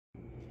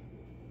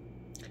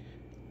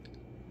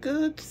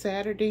Good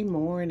Saturday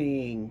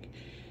morning.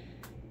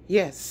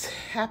 Yes,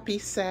 happy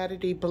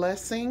Saturday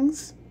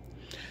blessings.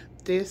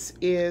 This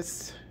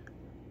is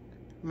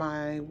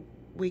my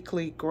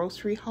weekly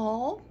grocery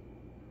haul.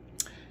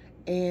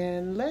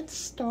 And let's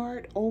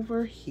start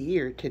over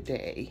here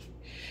today.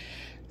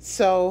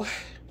 So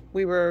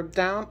we were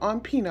down on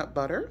peanut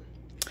butter.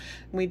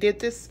 We did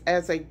this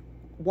as a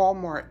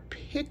Walmart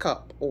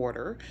pickup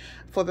order.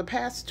 For the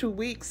past 2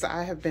 weeks,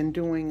 I have been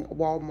doing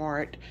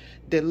Walmart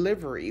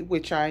delivery,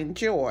 which I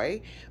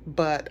enjoy,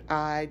 but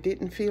I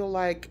didn't feel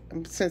like,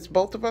 since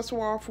both of us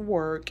were off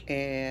work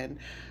and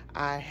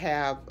I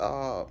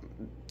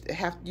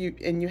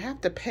you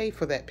have to pay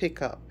for that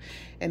pickup,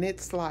 and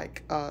it's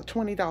like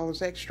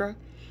 $20 extra.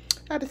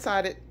 I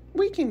decided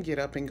we can get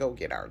up and go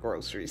get our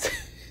groceries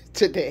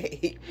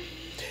today.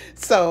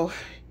 So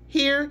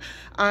here,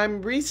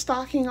 I'm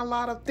restocking a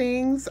lot of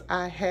things.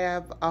 I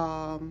have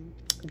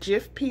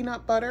Jif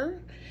peanut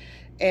butter,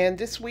 and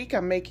this week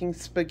I'm making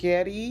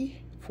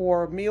spaghetti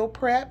for meal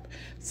prep.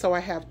 So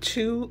I have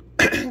 2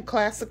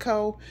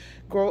 Classico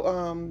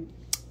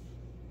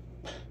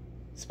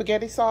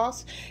spaghetti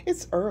sauce.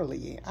 It's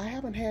early. I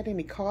haven't had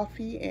any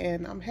coffee,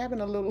 and I'm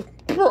having a little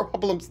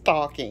problems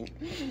talking.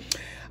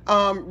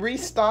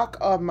 Restock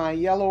of my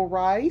yellow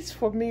rice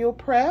for meal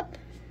prep.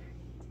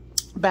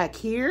 Back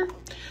here,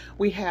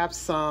 we have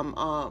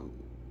some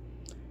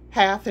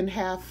half and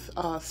half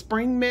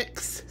spring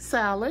mix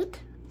salad.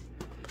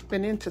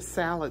 Been into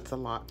salads a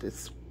lot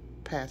this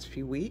past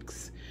few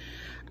weeks.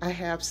 I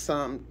have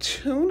some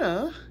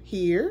tuna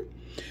here.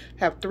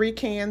 Have 3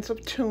 cans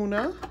of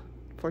tuna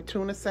for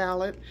tuna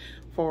salad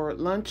for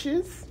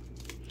lunches.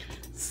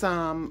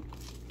 Some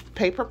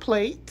paper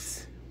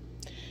plates.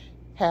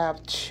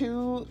 Have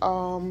 2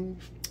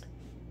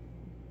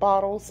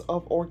 bottles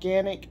of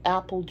organic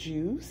apple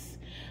juice.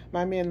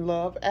 My men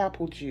love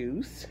apple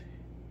juice.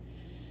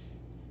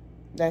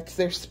 That's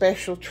their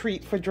special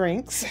treat for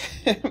drinks.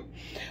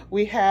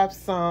 We have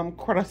some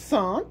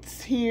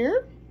croissants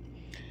here.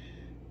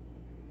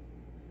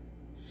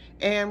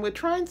 And we're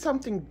trying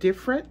something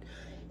different.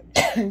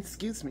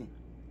 Excuse me.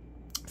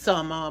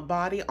 Some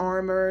Body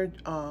Armor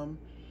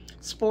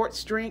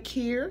sports drink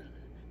here.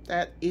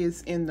 That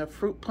is in the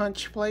fruit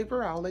punch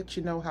flavor. I'll let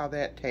you know how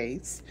that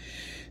tastes.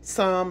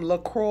 Some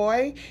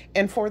LaCroix.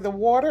 And for the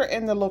water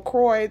and the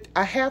LaCroix,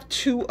 I have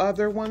 2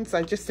 other ones.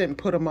 I just didn't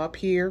put them up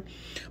here.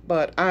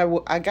 But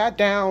I got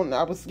down.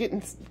 I was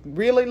getting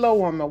really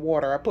low on my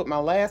water. I put my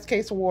last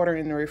case of water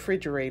in the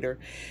refrigerator.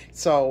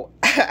 So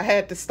I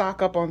had to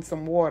stock up on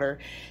some water.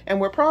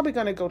 And we're probably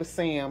going to go to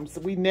Sam's.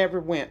 We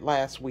never went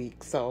last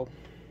week. So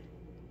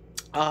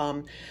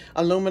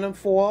aluminum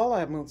foil.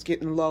 I was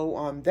getting low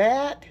on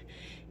that.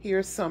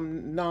 Here's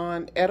some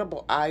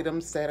non-edible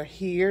items that are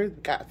here.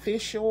 Got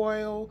fish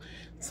oil,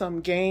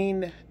 some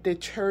Gain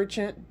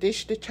detergent,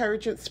 dish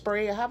detergent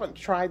spray. I haven't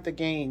tried the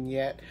Gain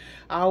yet.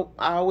 I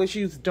always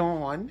use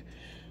Dawn,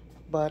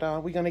 but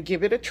we're going to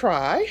give it a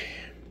try.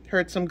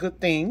 Heard some good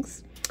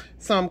things.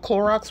 Some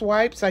Clorox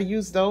wipes. I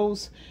use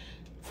those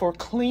for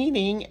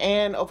cleaning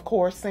and, of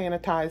course,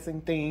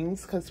 sanitizing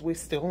things, because we're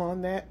still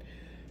on that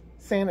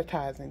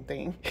sanitizing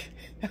thing.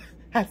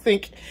 I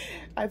think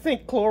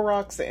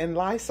Clorox and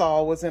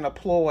Lysol was in a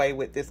ploy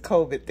with this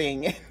COVID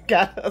thing and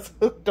got us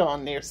hooked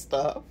on their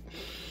stuff.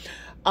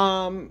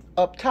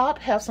 Up top,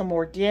 have some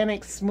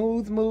organic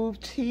Smooth Move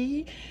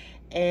tea,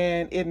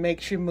 and it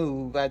makes you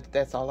move.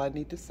 That's all I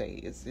need to say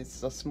is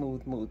it's a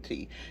Smooth Move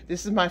tea.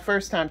 This is my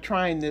first time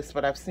trying this,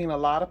 but I've seen a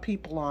lot of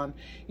people on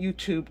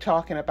YouTube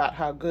talking about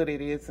how good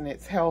it is and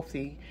it's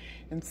healthy.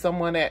 And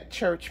someone at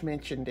church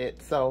mentioned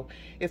it, so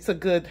it's a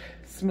good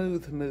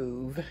smooth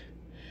move.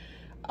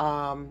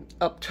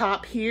 Up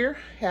top here,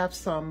 have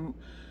some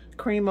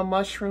cream of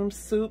mushroom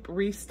soup,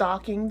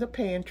 restocking the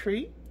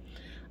pantry.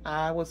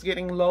 I was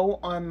getting low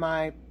on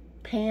my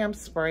Pam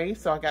spray,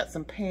 so I got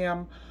some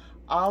Pam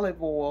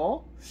olive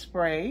oil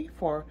spray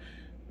for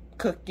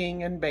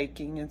cooking and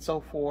baking and so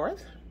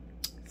forth.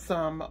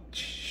 Some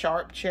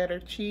sharp cheddar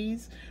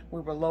cheese.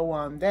 We were low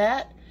on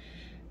that.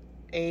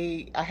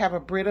 I have a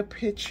Brita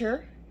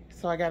pitcher,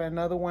 so I got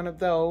another one of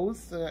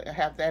those. I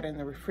have that in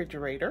the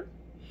refrigerator.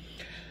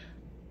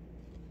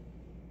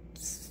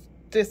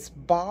 This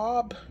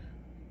Bob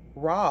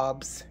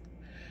Rob's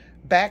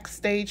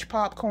backstage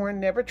popcorn.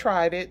 Never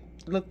tried it.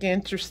 Looked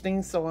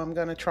interesting, so I'm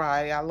gonna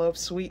try. I love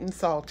sweet and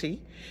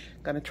salty.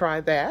 Gonna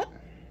try that.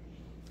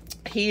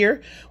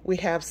 Here we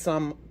have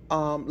some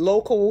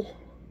local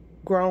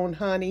grown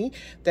honey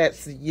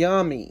that's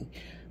yummy.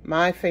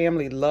 My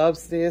family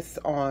loves this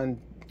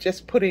on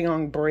just putting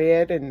on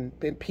bread and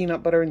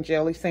peanut butter and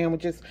jelly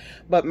sandwiches.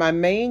 But my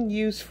main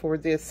use for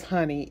this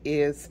honey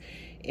is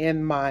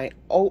in my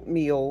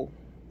oatmeal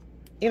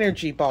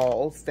energy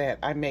balls that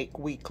I make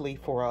weekly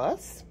for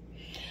us.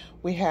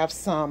 We have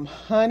some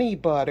honey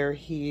butter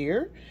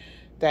here.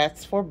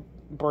 That's for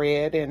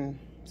bread and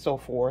so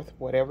forth,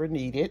 whatever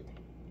needed.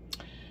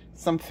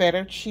 Some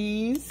feta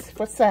cheese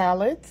for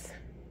salads.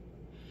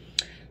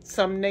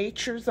 Some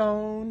Nature's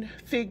Own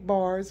fig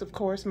bars, of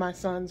course, my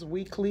son's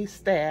weekly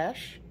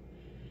stash.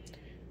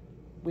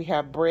 We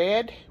have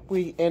bread.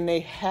 And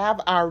they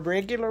have our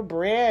regular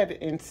bread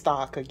in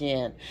stock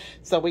again.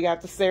 So we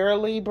got the Sara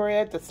Lee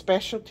bread, the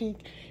specialty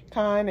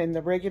kind, and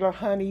the regular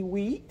honey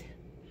wheat.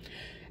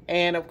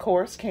 And of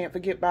course, can't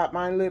forget about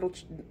my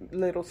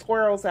little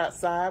squirrels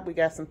outside. We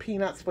got some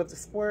peanuts for the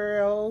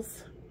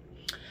squirrels.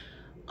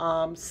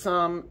 Some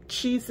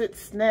Cheez-It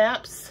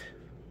Snaps.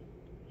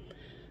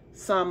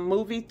 Some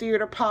movie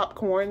theater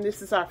popcorn.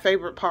 This is our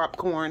favorite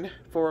popcorn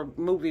for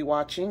movie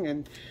watching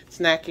and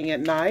snacking at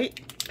night.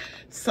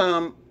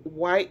 Some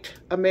white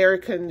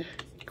American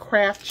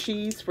Kraft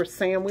cheese for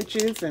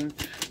sandwiches and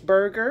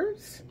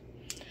burgers.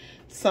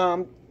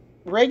 Some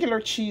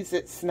regular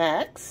Cheez-It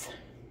snacks.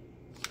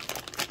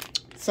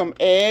 Some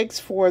eggs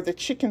for the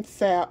chicken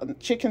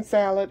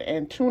salad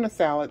and tuna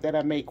salad that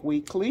I make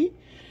weekly.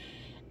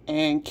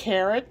 And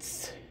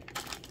carrots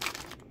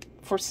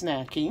for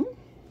snacking.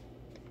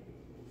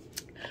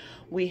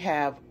 We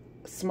have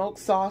smoked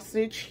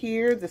sausage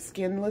here, the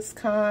skinless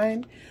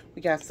kind.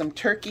 We got some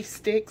turkey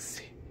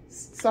sticks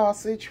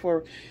sausage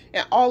for,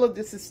 and all of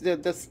this is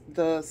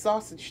the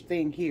sausage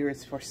thing here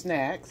is for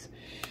snacks.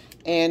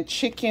 And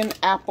chicken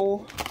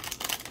apple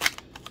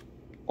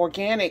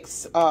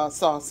organics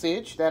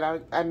sausage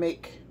that I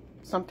make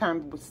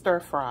sometimes with stir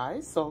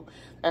fries. So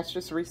that's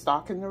just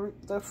restocking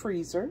the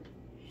freezer.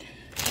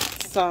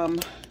 Some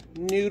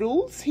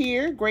noodles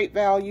here, great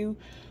value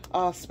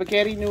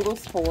spaghetti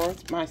noodles for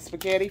my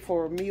spaghetti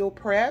for meal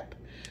prep.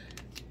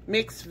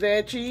 Mixed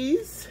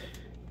veggies,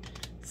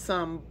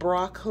 some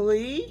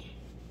broccoli,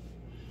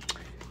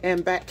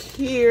 and back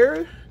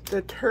here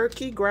the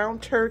turkey,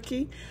 ground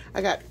turkey.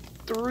 I got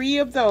 3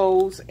 of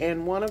those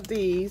and 1 of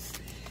these,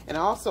 and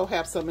I also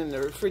have some in the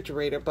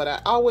refrigerator, but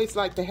I always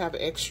like to have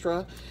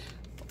extra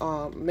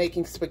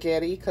making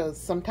spaghetti because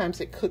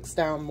sometimes it cooks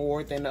down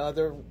more than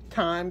other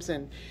times,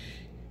 and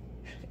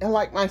I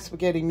like my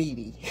spaghetti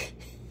meaty.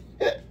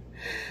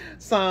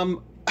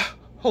 Some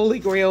Holy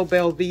Grail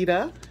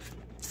Belvita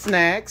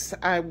snacks.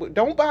 I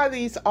don't buy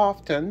these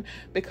often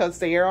because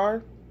they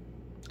are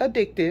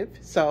addictive,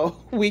 so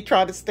we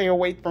try to stay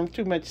away from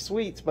too much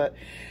sweets, but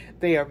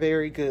they are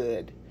very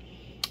good.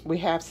 We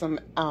have some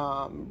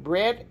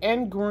red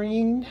and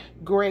green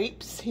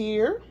grapes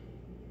here.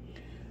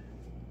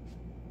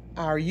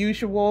 Our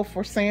usual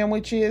for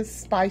sandwiches,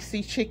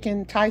 spicy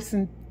chicken,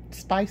 Tyson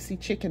spicy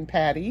chicken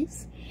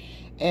patties,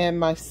 and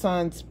my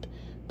son's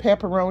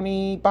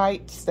pepperoni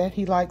bites that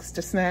he likes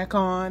to snack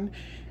on.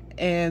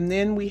 And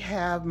then we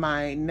have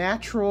my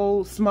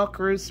natural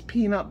Smucker's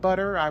peanut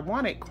butter. I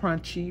want it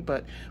crunchy,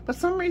 but for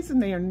some reason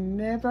they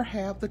never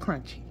have the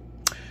crunchy.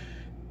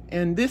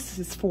 And this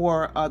is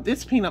for,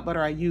 this peanut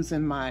butter I use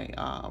in my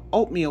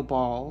oatmeal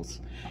balls.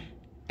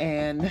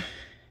 And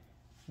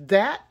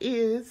that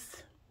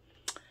is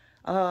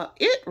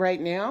it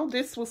right now.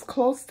 This was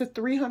close to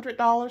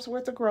 $300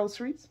 worth of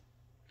groceries.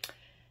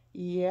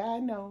 Yeah, I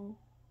know.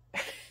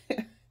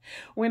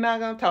 We're not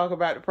going to talk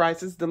about the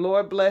prices. The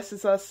Lord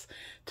blesses us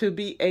to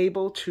be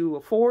able to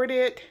afford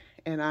it,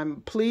 and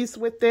I'm pleased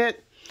with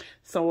it.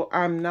 So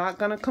I'm not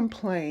going to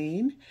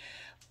complain.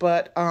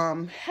 But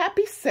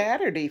happy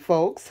Saturday,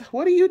 folks.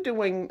 What are you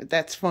doing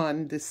that's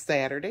fun this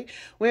Saturday?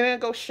 We're going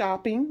to go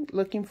shopping,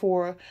 looking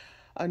for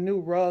a new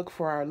rug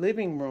for our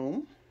living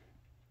room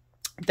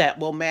that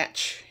will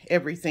match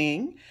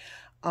everything.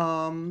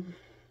 And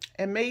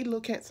may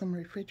look at some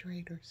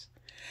refrigerators.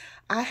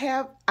 I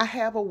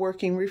have a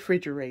working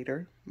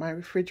refrigerator. My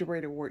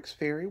refrigerator works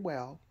very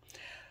well,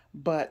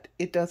 but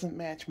it doesn't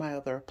match my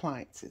other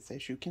appliances,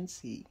 as you can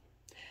see.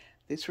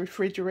 This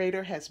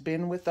refrigerator has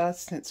been with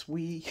us since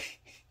we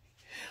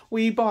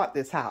bought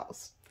this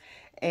house,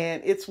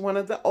 and it's one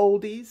of the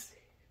oldies.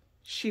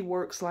 She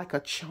works like a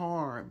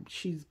charm.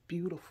 She's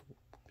beautiful.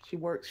 She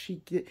works.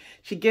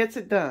 She gets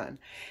it done.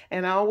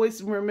 And I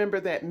always remember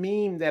that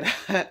meme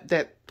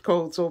that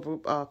goes over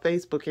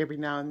Facebook every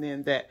now and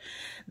then, that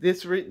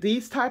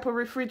these type of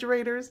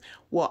refrigerators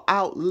will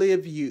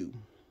outlive you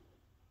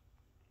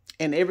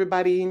and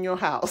everybody in your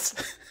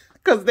house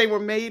because they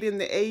were made in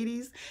the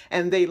 80s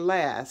and they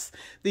last.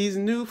 These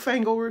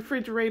newfangled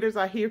refrigerators,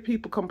 I hear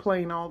people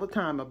complain all the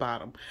time about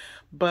them,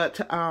 but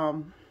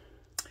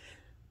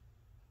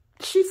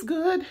she's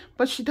good,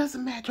 but she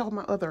doesn't match all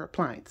my other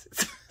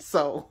appliances.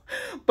 So,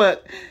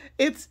 but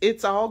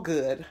it's all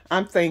good.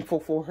 I'm thankful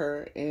for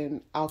her,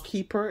 and I'll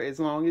keep her as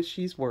long as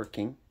she's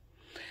working.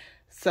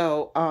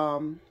 So,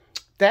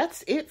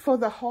 that's it for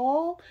the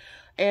haul.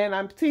 And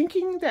I'm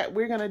thinking that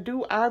we're going to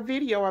do our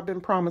video I've been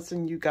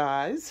promising you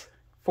guys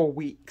for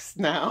weeks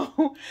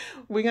now.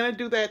 We're going to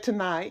do that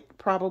tonight,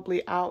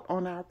 probably out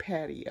on our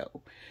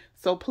patio.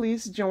 So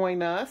please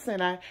join us.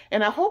 And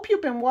I hope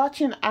you've been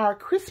watching our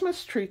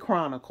Christmas Tree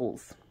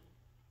Chronicles.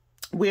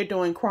 We're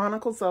doing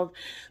chronicles of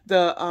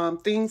the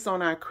things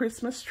on our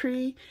Christmas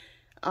tree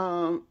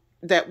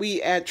that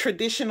we add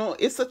traditional.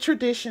 It's a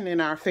tradition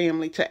in our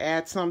family to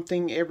add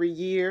something every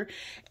year.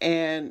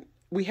 And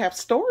we have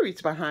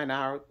stories behind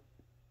our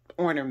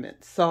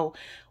ornaments. So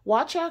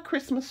watch our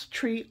Christmas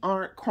Tree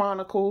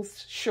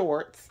Chronicles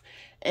shorts,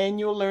 and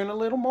you'll learn a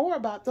little more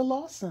about the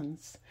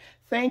Lawsons.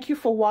 Thank you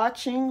for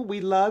watching.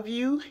 We love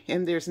you,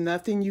 and there's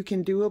nothing you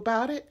can do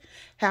about it.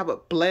 Have a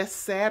blessed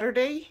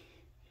Saturday.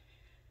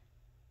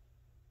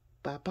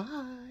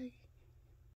 Bye-bye.